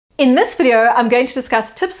In this video, I'm going to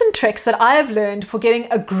discuss tips and tricks that I have learned for getting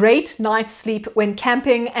a great night's sleep when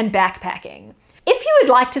camping and backpacking. If you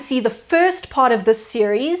would like to see the first part of this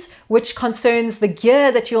series, which concerns the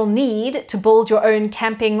gear that you'll need to build your own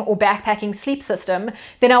camping or backpacking sleep system,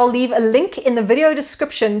 then I will leave a link in the video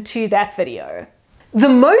description to that video. The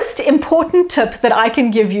most important tip that I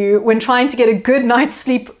can give you when trying to get a good night's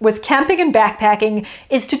sleep with camping and backpacking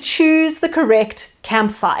is to choose the correct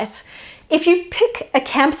campsite. If you pick a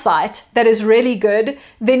campsite that is really good,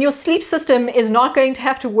 then your sleep system is not going to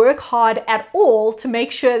have to work hard at all to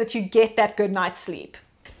make sure that you get that good night's sleep.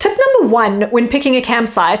 Tip number one when picking a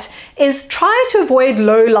campsite is try to avoid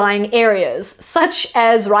low-lying areas, such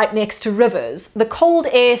as right next to rivers. The cold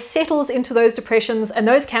air settles into those depressions and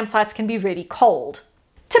those campsites can be really cold.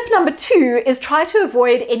 Tip number two is try to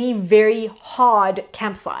avoid any very hard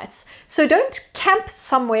campsites. So don't camp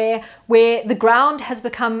somewhere where the ground has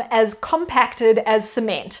become as compacted as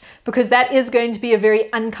cement, because that is going to be a very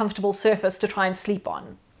uncomfortable surface to try and sleep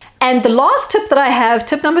on. And the last tip that I have,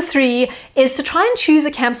 tip number three, is to try and choose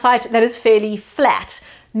a campsite that is fairly flat.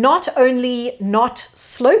 Not only not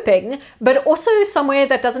sloping, but also somewhere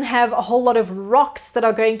that doesn't have a whole lot of rocks that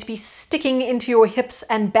are going to be sticking into your hips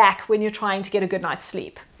and back when you're trying to get a good night's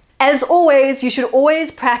sleep. As always, you should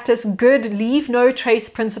always practice good leave no trace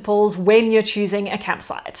principles when you're choosing a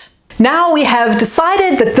campsite. Now we have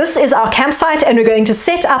decided that this is our campsite and we're going to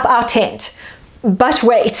set up our tent. But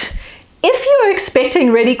wait. If you're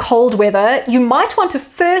expecting really cold weather, you might want to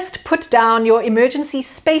first put down your emergency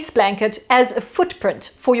space blanket as a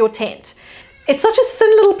footprint for your tent. It's such a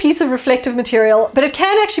thin little piece of reflective material, but it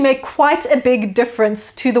can actually make quite a big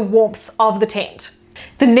difference to the warmth of the tent.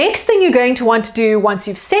 The next thing you're going to want to do once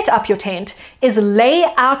you've set up your tent is lay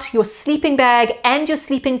out your sleeping bag and your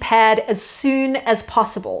sleeping pad as soon as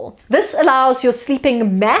possible. This allows your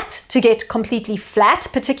sleeping mat to get completely flat,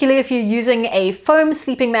 particularly if you're using a foam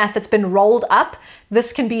sleeping mat that's been rolled up.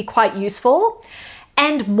 This can be quite useful.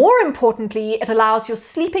 And more importantly, it allows your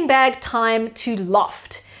sleeping bag time to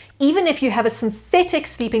loft. Even if you have a synthetic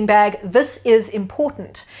sleeping bag, this is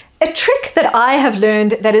important. A trick that I have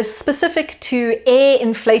learned that is specific to air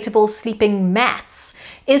inflatable sleeping mats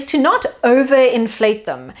is to not overinflate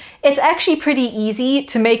them. It's actually pretty easy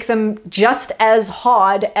to make them just as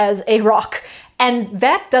hard as a rock, and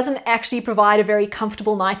that doesn't actually provide a very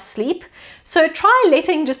comfortable night's sleep. So try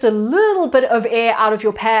letting just a little bit of air out of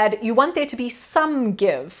your pad. You want there to be some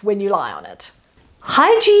give when you lie on it.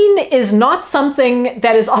 Hygiene is not something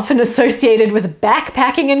that is often associated with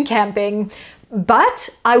backpacking and camping, but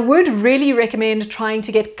I would really recommend trying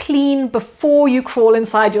to get clean before you crawl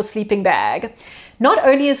inside your sleeping bag. Not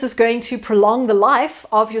only is this going to prolong the life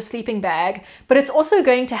of your sleeping bag, but it's also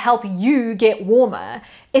going to help you get warmer.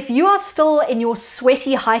 If you are still in your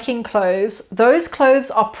sweaty hiking clothes, those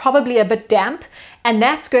clothes are probably a bit damp, and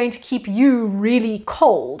that's going to keep you really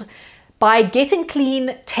cold. By getting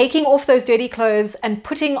clean, taking off those dirty clothes, and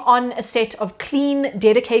putting on a set of clean,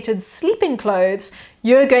 dedicated sleeping clothes,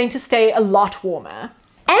 you're going to stay a lot warmer.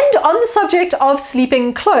 And on the subject of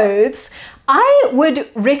sleeping clothes, I would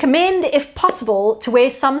recommend, if possible, to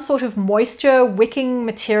wear some sort of moisture wicking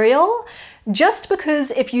material, just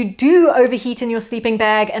because if you do overheat in your sleeping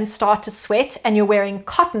bag and start to sweat and you're wearing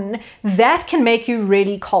cotton, that can make you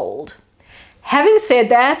really cold. Having said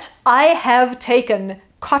that, I have taken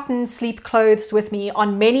cotton sleep clothes with me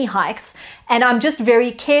on many hikes, and I'm just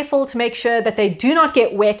very careful to make sure that they do not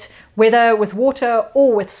get wet, whether with water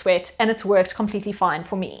or with sweat, and it's worked completely fine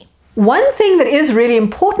for me. One thing that is really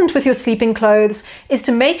important with your sleeping clothes is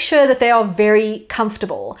to make sure that they are very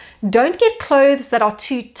comfortable. Don't get clothes that are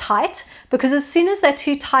too tight, because as soon as they're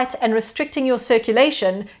too tight and restricting your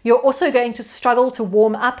circulation, you're also going to struggle to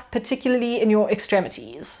warm up, particularly in your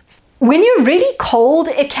extremities. When you're really cold,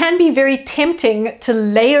 it can be very tempting to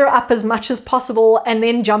layer up as much as possible and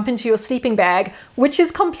then jump into your sleeping bag, which is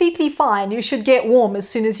completely fine. You should get warm as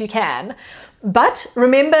soon as you can. But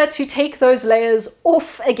remember to take those layers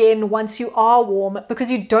off again once you are warm, because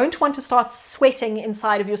you don't want to start sweating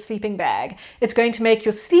inside of your sleeping bag. It's going to make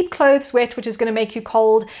your sleep clothes wet, which is going to make you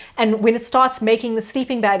cold. And when it starts making the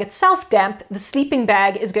sleeping bag itself damp, the sleeping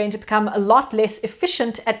bag is going to become a lot less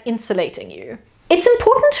efficient at insulating you. It's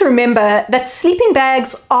important to remember that sleeping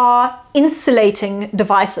bags are insulating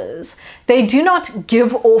devices. They do not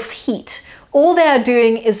give off heat. All they are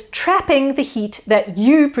doing is trapping the heat that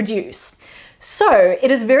you produce. So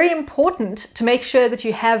it is very important to make sure that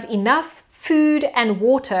you have enough food and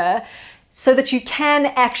water so that you can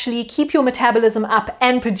actually keep your metabolism up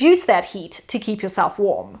and produce that heat to keep yourself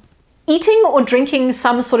warm. Eating or drinking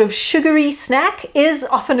some sort of sugary snack is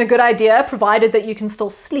often a good idea, provided that you can still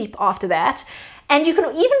sleep after that. And you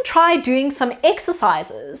can even try doing some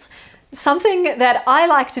exercises. Something that I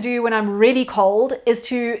like to do when I'm really cold is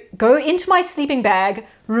to go into my sleeping bag,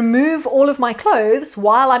 remove all of my clothes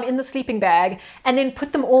while I'm in the sleeping bag, and then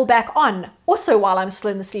put them all back on, also while I'm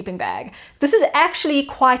still in the sleeping bag. This is actually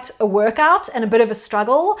quite a workout and a bit of a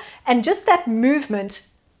struggle, and just that movement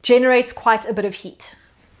generates quite a bit of heat.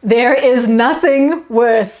 There is nothing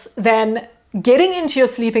worse than getting into your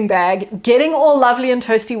sleeping bag, getting all lovely and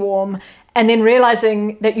toasty warm, and then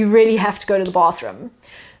realizing that you really have to go to the bathroom.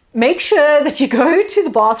 Make sure that you go to the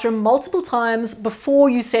bathroom multiple times before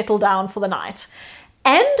you settle down for the night.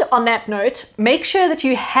 And on that note, make sure that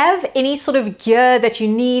you have any sort of gear that you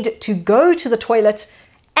need to go to the toilet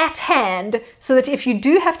at hand, so that if you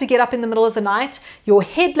do have to get up in the middle of the night, your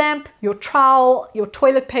headlamp, your trowel, your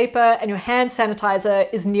toilet paper, and your hand sanitizer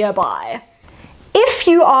is nearby. If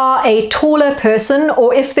you are a taller person,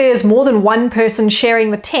 or if there's more than one person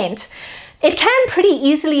sharing the tent, it can pretty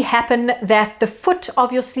easily happen that the foot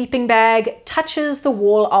of your sleeping bag touches the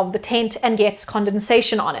wall of the tent and gets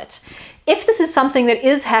condensation on it. If this is something that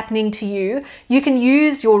is happening to you, you can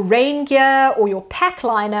use your rain gear or your pack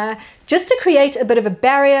liner just to create a bit of a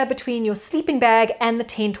barrier between your sleeping bag and the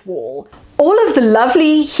tent wall. All of the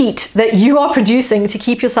lovely heat that you are producing to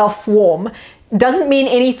keep yourself warm doesn't mean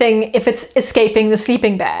anything if it's escaping the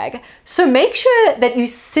sleeping bag. So make sure that you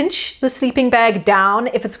cinch the sleeping bag down.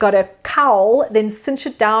 If it's got a cowl, then cinch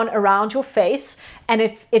it down around your face. And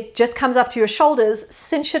if it just comes up to your shoulders,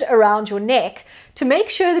 cinch it around your neck to make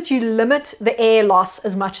sure that you limit the air loss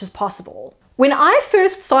as much as possible. When I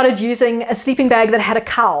first started using a sleeping bag that had a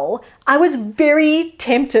cowl, I was very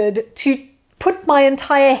tempted to put my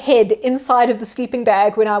entire head inside of the sleeping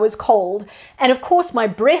bag when I was cold. And of course, my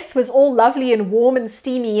breath was all lovely and warm and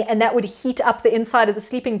steamy, and that would heat up the inside of the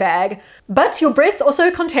sleeping bag. But your breath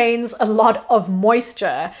also contains a lot of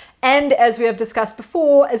moisture. And as we have discussed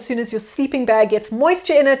before, as soon as your sleeping bag gets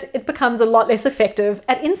moisture in it, it becomes a lot less effective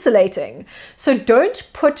at insulating. So don't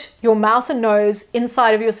put your mouth and nose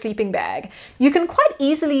inside of your sleeping bag. You can quite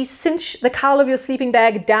easily cinch the cowl of your sleeping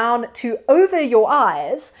bag down to over your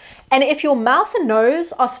eyes. And if your mouth and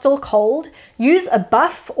nose are still cold, use a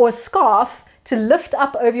buff or a scarf to lift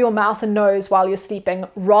up over your mouth and nose while you're sleeping,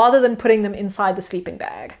 rather than putting them inside the sleeping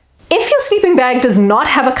bag. If your sleeping bag does not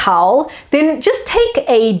have a cowl, then just take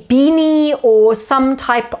a beanie or some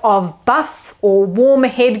type of buff or warm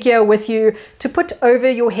headgear with you to put over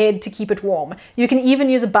your head to keep it warm. You can even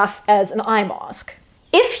use a buff as an eye mask.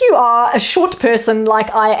 If you are a short person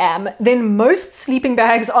like I am, then most sleeping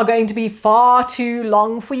bags are going to be far too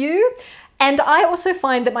long for you. And I also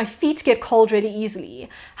find that my feet get cold really easily.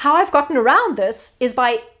 How I've gotten around this is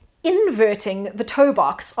by inverting the toe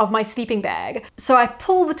box of my sleeping bag. So I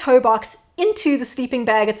pull the toe box into the sleeping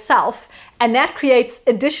bag itself, and that creates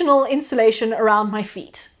additional insulation around my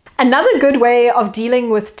feet. Another good way of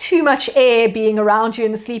dealing with too much air being around you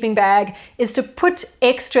in the sleeping bag is to put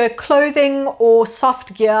extra clothing or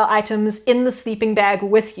soft gear items in the sleeping bag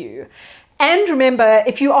with you. And remember,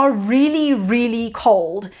 if you are really, really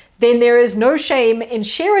cold, then there is no shame in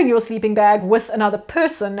sharing your sleeping bag with another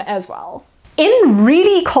person as well. In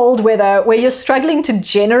really cold weather where you're struggling to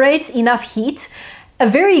generate enough heat, a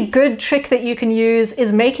very good trick that you can use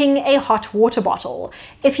is making a hot water bottle.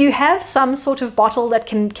 If you have some sort of bottle that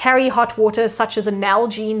can carry hot water, such as a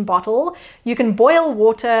Nalgene bottle, you can boil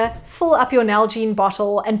water, fill up your Nalgene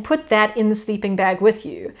bottle, and put that in the sleeping bag with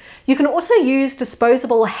you. You can also use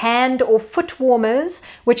disposable hand or foot warmers,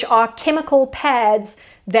 which are chemical pads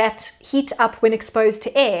that heat up when exposed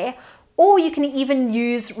to air, or you can even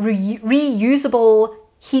use reusable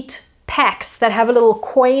heat packs that have a little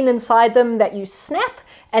coin inside them that you snap,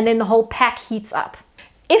 and then the whole pack heats up.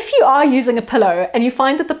 If you are using a pillow and you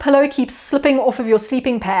find that the pillow keeps slipping off of your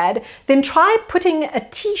sleeping pad, then try putting a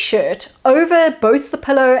t-shirt over both the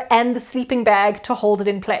pillow and the sleeping bag to hold it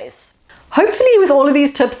in place. Hopefully with all of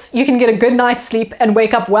these tips, you can get a good night's sleep and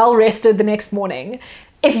wake up well rested the next morning.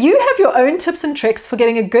 If you have your own tips and tricks for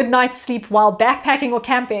getting a good night's sleep while backpacking or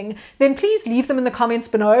camping, then please leave them in the comments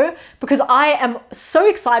below, because I am so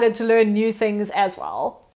excited to learn new things as well.